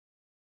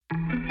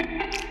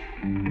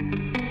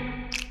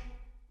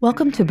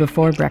Welcome to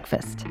Before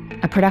Breakfast,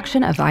 a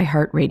production of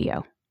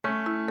iHeartRadio.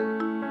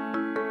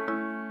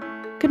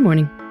 Good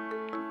morning.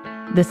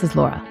 This is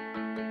Laura.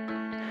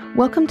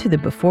 Welcome to the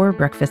Before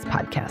Breakfast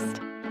podcast.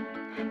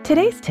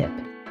 Today's tip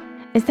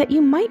is that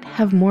you might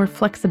have more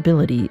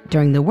flexibility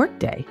during the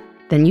workday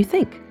than you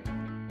think.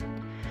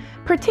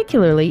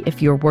 Particularly if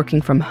you're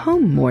working from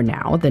home more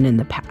now than in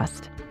the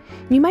past,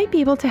 you might be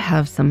able to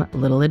have some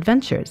little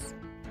adventures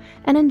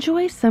and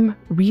enjoy some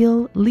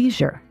real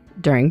leisure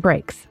during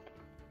breaks.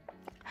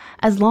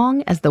 As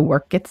long as the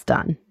work gets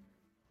done,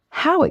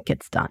 how it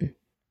gets done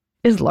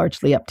is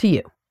largely up to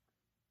you.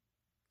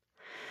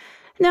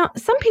 Now,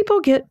 some people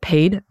get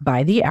paid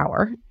by the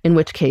hour, in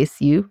which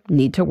case you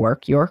need to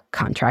work your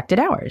contracted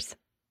hours.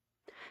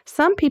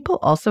 Some people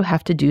also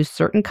have to do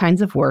certain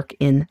kinds of work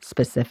in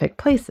specific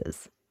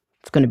places.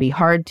 It's going to be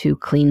hard to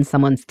clean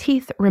someone's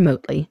teeth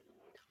remotely,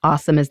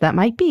 awesome as that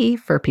might be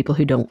for people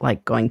who don't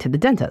like going to the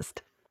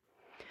dentist.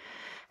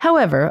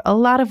 However, a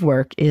lot of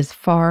work is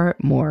far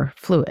more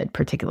fluid,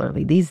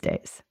 particularly these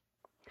days.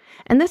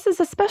 And this is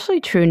especially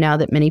true now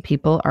that many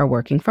people are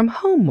working from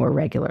home more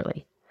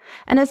regularly,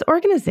 and as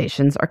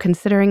organizations are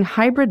considering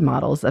hybrid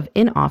models of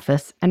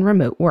in-office and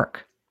remote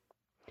work.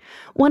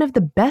 One of the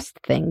best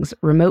things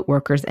remote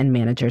workers and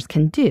managers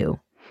can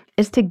do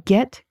is to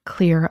get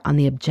clear on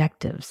the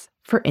objectives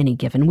for any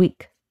given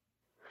week.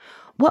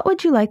 What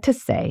would you like to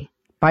say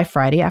by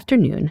Friday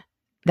afternoon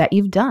that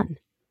you've done?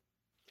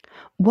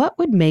 What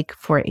would make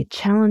for a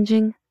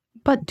challenging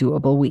but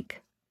doable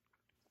week?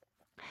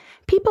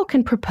 People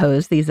can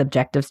propose these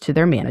objectives to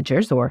their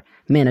managers, or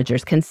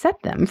managers can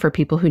set them for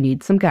people who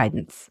need some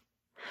guidance.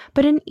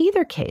 But in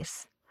either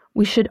case,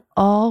 we should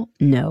all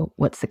know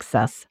what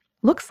success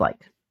looks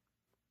like.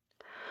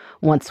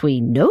 Once we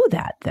know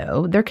that,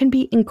 though, there can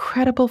be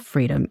incredible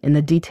freedom in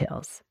the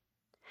details.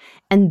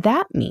 And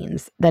that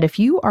means that if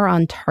you are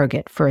on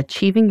target for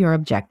achieving your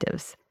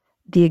objectives,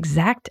 the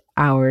exact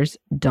hours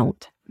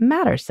don't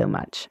matter so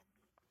much.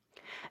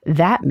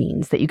 That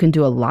means that you can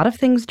do a lot of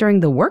things during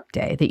the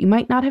workday that you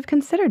might not have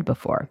considered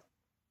before.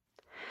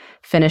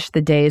 Finish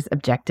the day's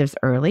objectives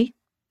early,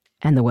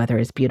 and the weather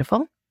is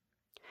beautiful.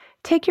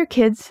 Take your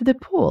kids to the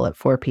pool at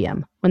 4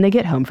 p.m. when they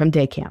get home from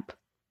day camp.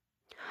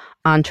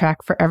 On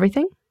track for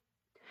everything?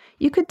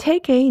 You could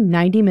take a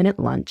 90-minute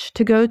lunch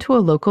to go to a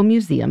local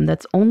museum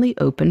that's only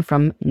open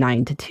from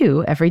 9 to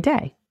 2 every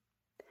day.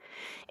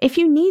 If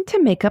you need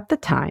to make up the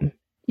time,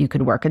 you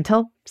could work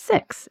until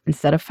 6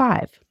 instead of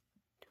 5,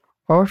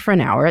 or for an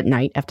hour at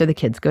night after the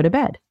kids go to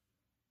bed.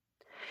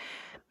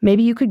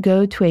 Maybe you could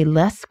go to a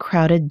less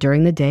crowded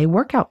during the day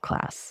workout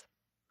class,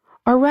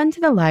 or run to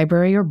the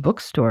library or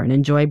bookstore and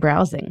enjoy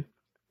browsing.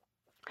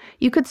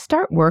 You could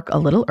start work a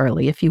little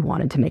early if you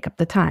wanted to make up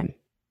the time.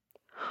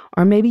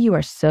 Or maybe you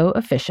are so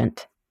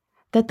efficient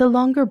that the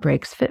longer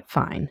breaks fit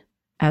fine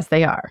as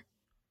they are.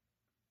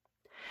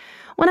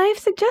 When I have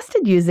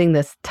suggested using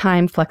this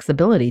time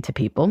flexibility to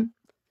people,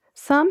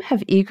 some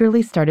have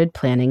eagerly started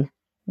planning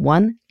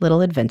one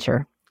little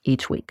adventure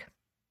each week.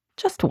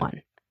 Just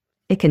one.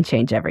 It can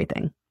change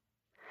everything.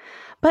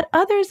 But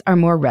others are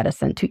more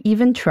reticent to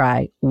even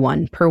try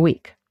one per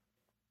week.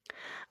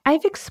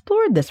 I've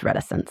explored this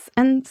reticence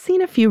and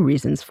seen a few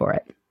reasons for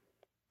it.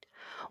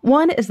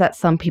 One is that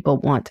some people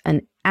want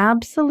an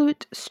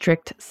absolute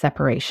strict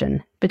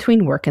separation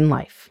between work and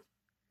life.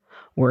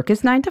 Work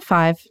is 9 to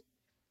 5.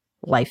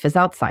 Life is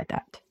outside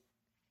that.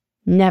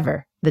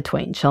 Never the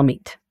twain shall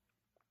meet.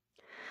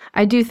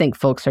 I do think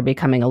folks are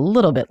becoming a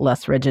little bit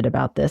less rigid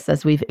about this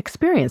as we've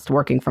experienced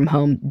working from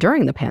home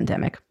during the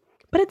pandemic,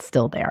 but it's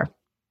still there.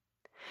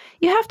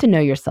 You have to know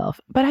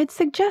yourself, but I'd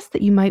suggest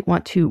that you might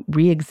want to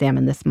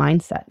re-examine this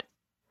mindset.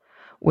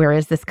 Where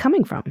is this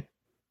coming from?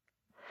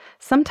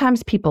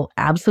 Sometimes people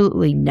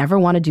absolutely never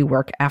want to do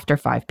work after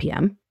 5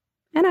 p.m.,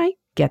 and I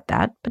get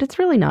that, but it's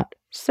really not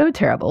so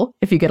terrible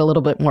if you get a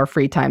little bit more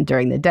free time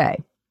during the day.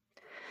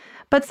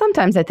 But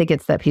sometimes I think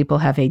it's that people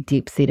have a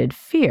deep-seated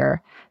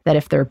fear that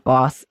if their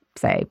boss,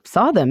 say,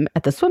 saw them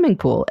at the swimming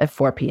pool at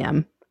 4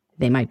 p.m.,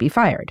 they might be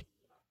fired.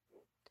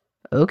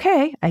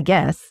 Okay, I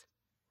guess.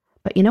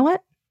 But you know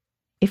what?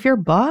 If your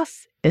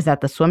boss is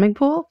at the swimming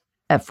pool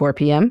at 4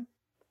 p.m.,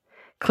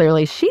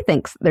 clearly she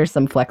thinks there's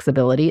some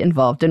flexibility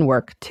involved in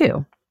work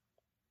too.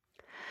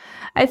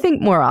 I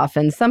think more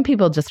often some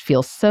people just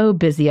feel so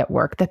busy at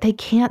work that they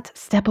can't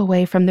step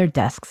away from their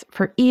desks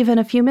for even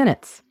a few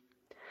minutes.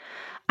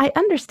 I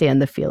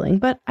understand the feeling,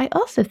 but I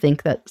also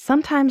think that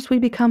sometimes we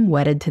become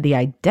wedded to the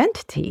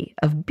identity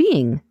of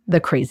being the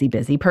crazy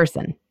busy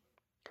person.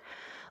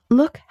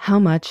 Look how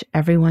much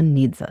everyone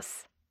needs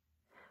us.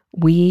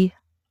 We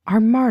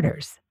are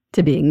martyrs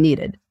to being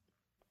needed.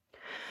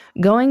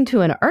 Going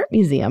to an art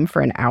museum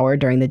for an hour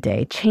during the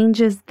day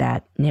changes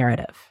that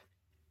narrative.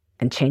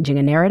 And changing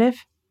a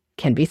narrative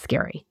can be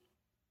scary,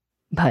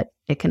 but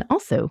it can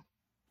also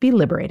be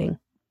liberating.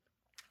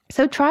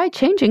 So try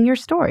changing your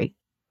story.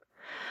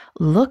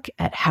 Look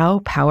at how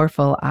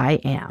powerful I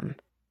am,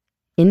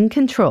 in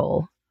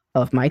control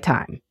of my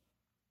time.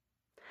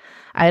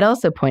 I'd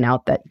also point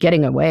out that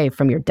getting away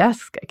from your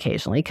desk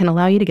occasionally can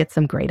allow you to get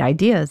some great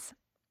ideas.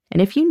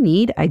 And if you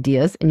need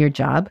ideas in your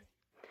job,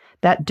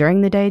 that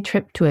during-the-day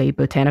trip to a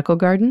botanical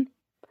garden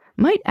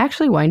might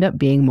actually wind up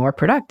being more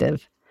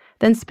productive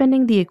than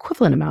spending the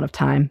equivalent amount of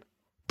time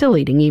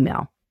deleting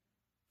email.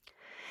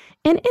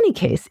 In any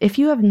case, if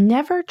you have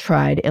never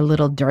tried a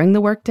little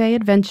during-the-workday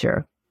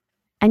adventure,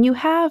 and you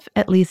have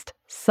at least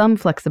some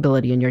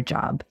flexibility in your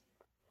job,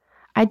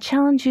 I'd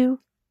challenge you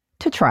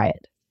to try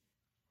it.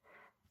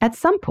 At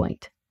some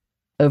point,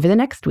 over the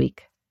next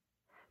week,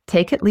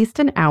 take at least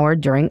an hour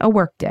during a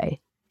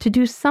workday to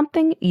do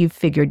something you've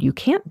figured you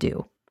can't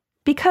do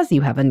because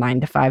you have a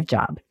 9-to-5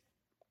 job.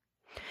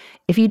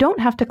 If you don't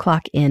have to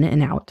clock in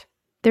and out,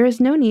 there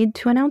is no need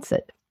to announce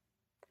it.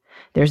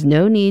 There's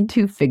no need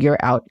to figure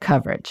out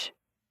coverage.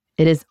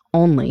 It is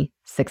only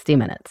 60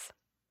 minutes.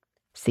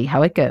 See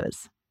how it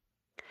goes.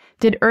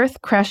 Did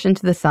Earth crash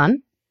into the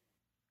sun?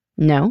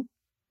 No?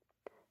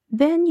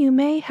 Then you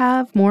may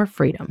have more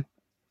freedom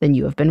than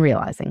you have been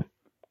realizing.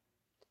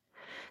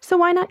 So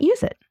why not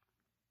use it?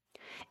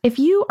 If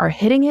you are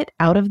hitting it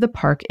out of the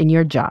park in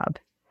your job,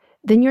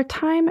 then your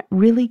time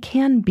really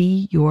can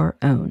be your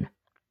own.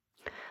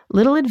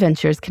 Little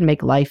adventures can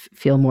make life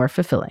feel more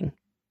fulfilling.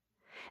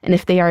 And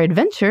if they are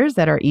adventures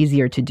that are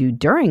easier to do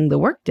during the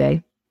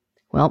workday,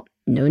 well,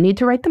 no need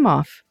to write them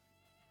off,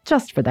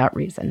 just for that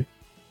reason.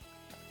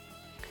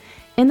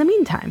 In the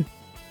meantime,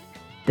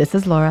 this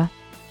is Laura.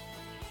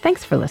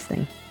 Thanks for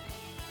listening.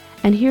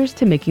 And here's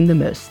to making the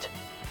most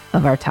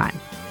of our time.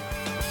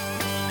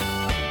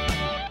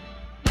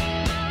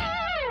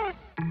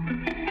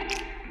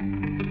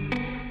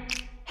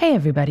 Hey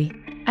everybody,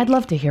 I'd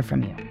love to hear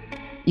from you.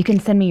 You can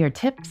send me your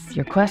tips,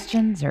 your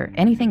questions, or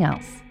anything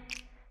else.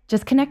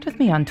 Just connect with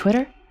me on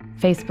Twitter,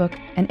 Facebook,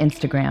 and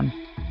Instagram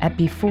at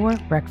Before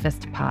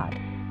Breakfast Pod.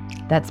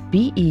 That's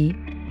BE,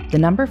 the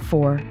number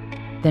 4,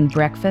 then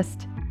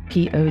breakfast,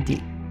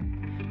 POD.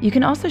 You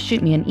can also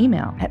shoot me an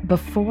email at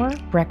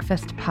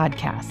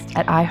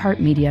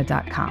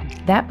beforebreakfastpodcast@iheartmedia.com.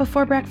 That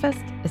Before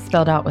Breakfast is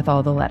spelled out with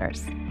all the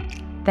letters.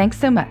 Thanks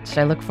so much.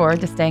 I look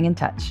forward to staying in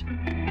touch.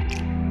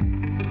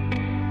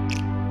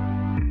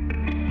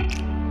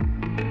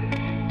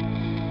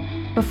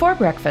 Before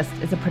Breakfast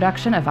is a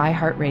production of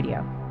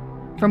iHeartRadio.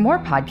 For more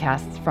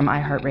podcasts from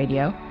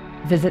iHeartRadio,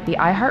 visit the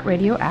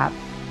iHeartRadio app,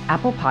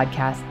 Apple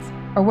Podcasts,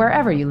 or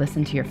wherever you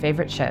listen to your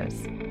favorite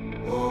shows.